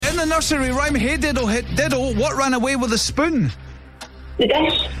the nursery rhyme, hey diddle, hit diddle, what ran away with a spoon? The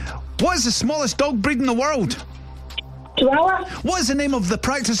dish. What is the smallest dog breed in the world? Chihuahua. What is the name of the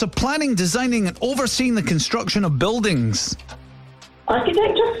practice of planning, designing and overseeing the construction of buildings?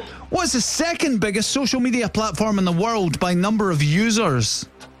 Architecture. What is the second biggest social media platform in the world by number of users?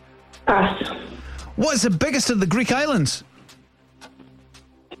 Pass. What is the biggest of the Greek islands?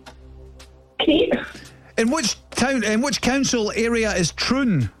 Crete. In which council area is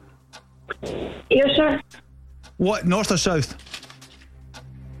Troon? Ayrshire. What, north or south?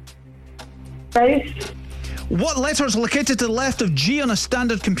 South. What letter is located to the left of G on a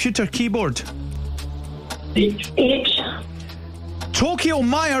standard computer keyboard? H. Tokyo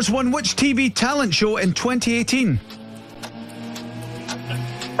Myers won which TV talent show in 2018?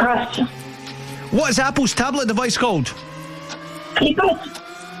 Pass. What is Apple's tablet device called? iPad.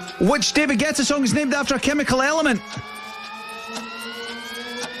 Which David Guetta song is named after a chemical element?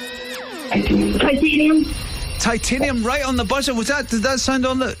 Titanium. Titanium, right on the buzzer. Did that sound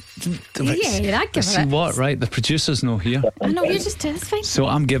on the... Yeah, that gives See it. what, right? The producers know here. I know, you're just terrifying. So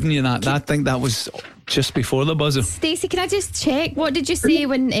I'm giving you that. I think that was just before the buzzer. Stacey, can I just check? What did you say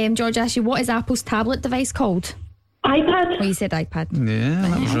when George asked you, what is Apple's tablet device called? iPad. Well, you said iPad. Yeah,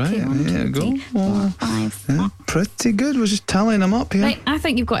 that was right. Okay, 1, There 2, you go. 3, 4, 5. Yeah, pretty good. We're just tallying them up here. Right, I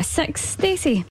think you've got a 6, Stacey.